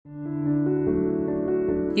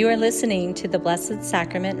You are listening to the Blessed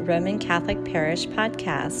Sacrament Roman Catholic Parish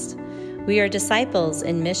podcast. We are disciples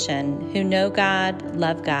in mission who know God,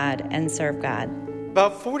 love God, and serve God.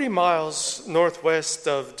 About 40 miles northwest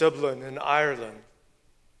of Dublin in Ireland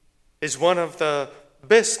is one of the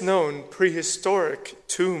best-known prehistoric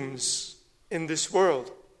tombs in this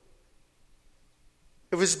world.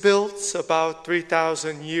 It was built about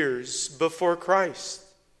 3,000 years before Christ,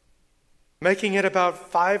 making it about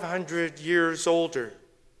 500 years older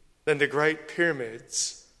than the Great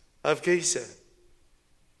Pyramids of Giza.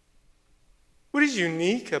 What is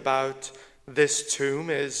unique about this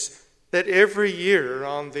tomb is that every year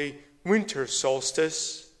on the winter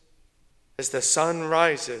solstice, as the sun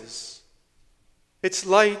rises, its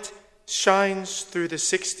light shines through the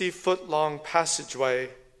 60-foot-long passageway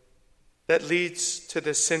that leads to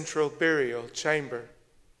the central burial chamber.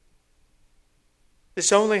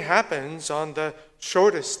 This only happens on the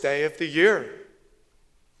shortest day of the year,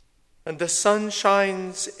 and the sun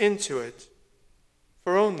shines into it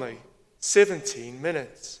for only 17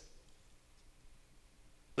 minutes.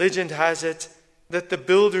 Legend has it that the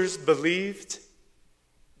builders believed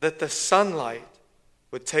that the sunlight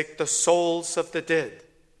would take the souls of the dead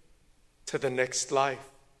to the next life.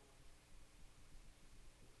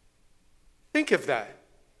 Think of that.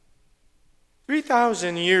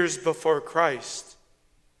 3,000 years before Christ,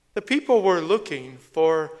 the people were looking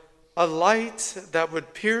for a light that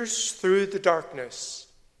would pierce through the darkness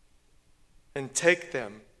and take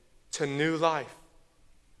them to new life.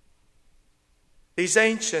 These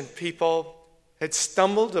ancient people had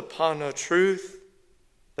stumbled upon a truth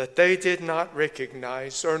that they did not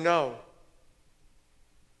recognize or know.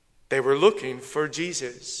 They were looking for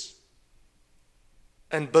Jesus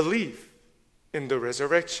and belief in the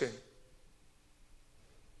resurrection.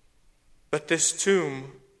 But this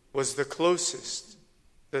tomb was the closest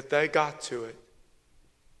that they got to it.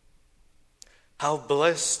 How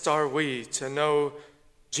blessed are we to know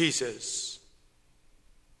Jesus,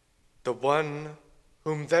 the one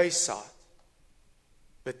whom they sought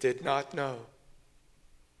but did not know.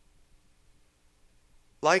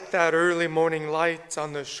 Like that early morning light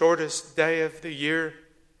on the shortest day of the year,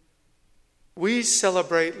 we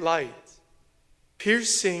celebrate light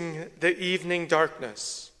piercing the evening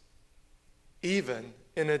darkness, even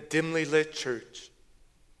in a dimly lit church.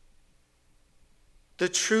 The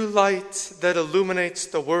true light that illuminates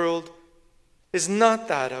the world is not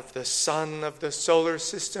that of the sun of the solar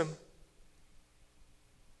system,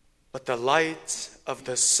 but the light of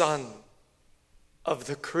the Son of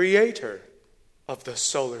the Creator of the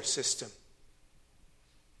solar system.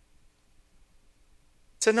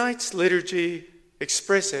 Tonight's liturgy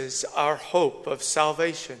expresses our hope of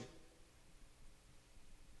salvation.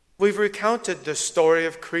 We've recounted the story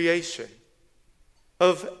of creation,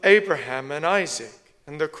 of Abraham and Isaac,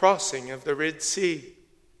 and the crossing of the Red Sea.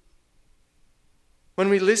 When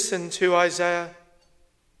we listened to Isaiah,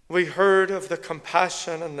 we heard of the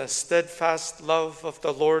compassion and the steadfast love of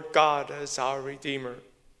the Lord God as our Redeemer.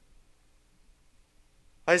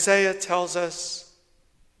 Isaiah tells us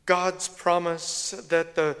God's promise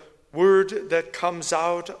that the word that comes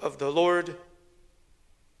out of the Lord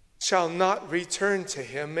shall not return to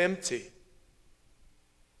him empty.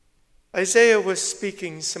 Isaiah was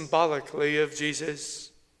speaking symbolically of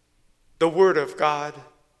Jesus, the Word of God,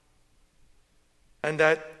 and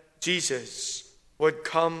that Jesus would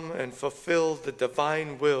come and fulfill the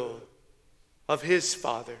divine will of his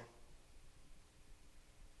Father.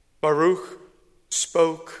 Baruch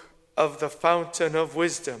spoke of the fountain of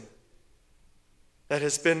wisdom that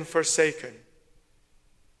has been forsaken,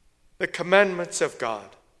 the commandments of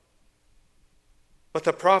God. But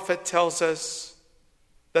the prophet tells us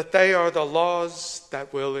that they are the laws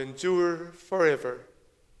that will endure forever.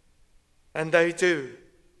 And they do.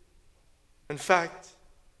 In fact,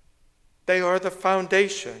 they are the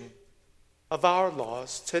foundation of our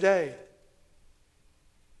laws today.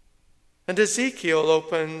 And Ezekiel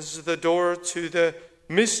opens the door to the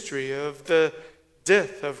mystery of the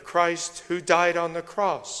death of Christ who died on the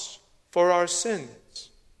cross for our sins.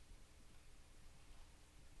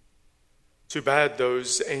 Too bad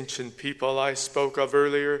those ancient people I spoke of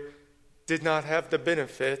earlier did not have the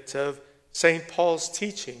benefit of St. Paul's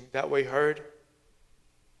teaching that we heard.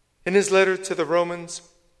 In his letter to the Romans,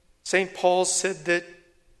 St. Paul said that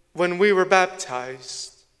when we were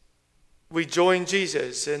baptized, we joined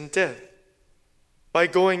Jesus in death by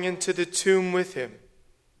going into the tomb with him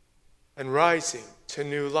and rising to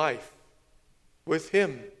new life with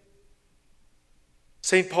him.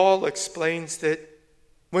 St. Paul explains that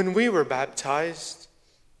when we were baptized,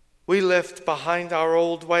 we left behind our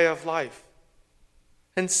old way of life.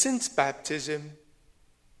 And since baptism,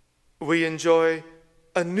 we enjoy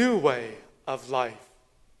a new way of life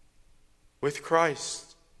with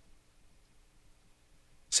Christ.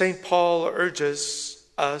 St. Paul urges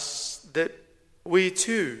us that we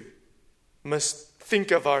too must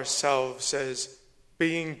think of ourselves as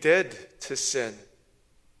being dead to sin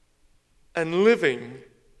and living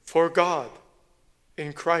for God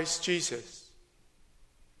in Christ Jesus.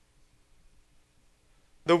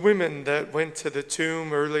 The women that went to the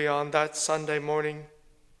tomb early on that Sunday morning,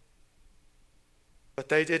 but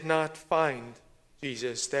they did not find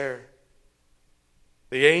Jesus there.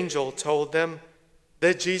 The angel told them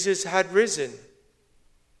that Jesus had risen.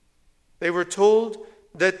 They were told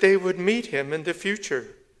that they would meet him in the future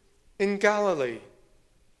in Galilee,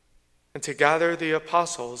 and to gather the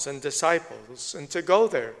apostles and disciples and to go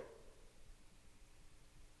there.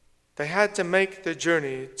 They had to make the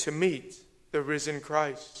journey to meet the risen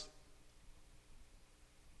Christ.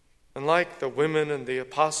 And like the women and the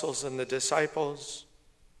apostles and the disciples,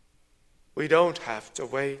 we don't have to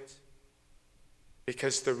wait,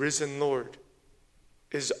 because the risen Lord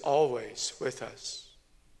is always with us.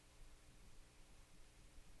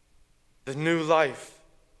 The new life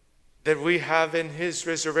that we have in his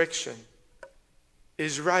resurrection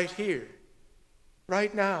is right here,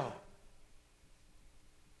 right now,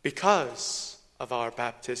 because of our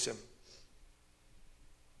baptism.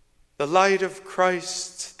 The light of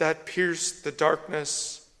Christ that pierced the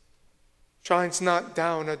darkness shines not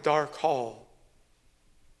down a dark hall,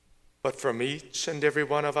 but from each and every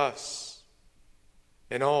one of us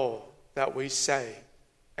in all that we say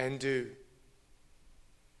and do.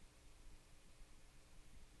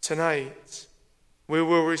 Tonight, we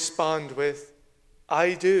will respond with,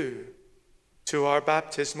 I do, to our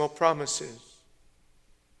baptismal promises.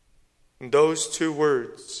 And those two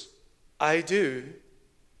words, I do,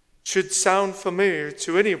 should sound familiar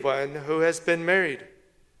to anyone who has been married,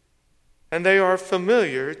 and they are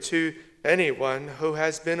familiar to anyone who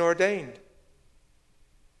has been ordained.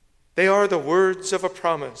 They are the words of a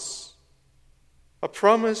promise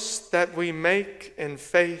that we make in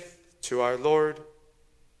faith to our Lord,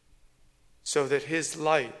 so that his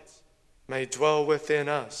light may dwell within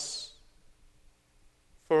us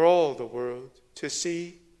for all the world to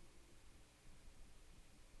see.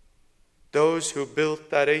 Those who built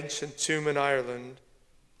that ancient tomb in Ireland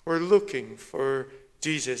were looking for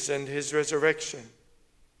Jesus and his resurrection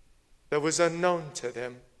that was unknown to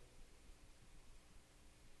them.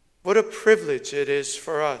 What a privilege it is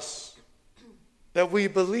for us that we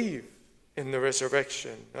believe in the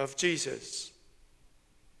resurrection of Jesus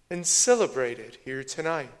and celebrate it here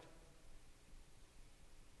tonight.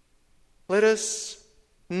 Let us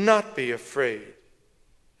not be afraid,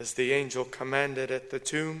 as the angel commanded at the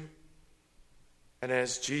tomb, and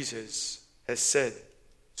as Jesus has said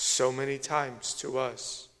so many times to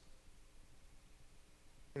us.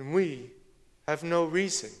 And we have no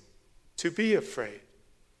reason to be afraid.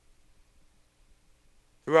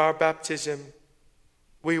 Through our baptism,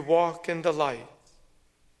 we walk in the light,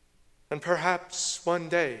 and perhaps one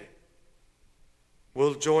day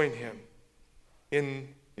we'll join him in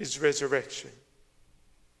his resurrection.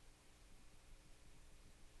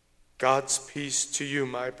 God's peace to you,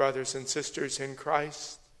 my brothers and sisters in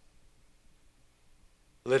Christ.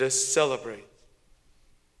 Let us celebrate,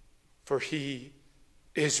 for he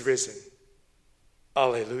is risen.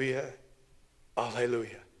 Alleluia,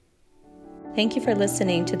 alleluia. Thank you for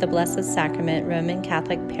listening to the Blessed Sacrament Roman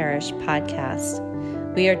Catholic Parish podcast.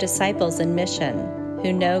 We are disciples in mission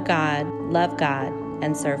who know God, love God,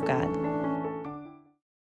 and serve God.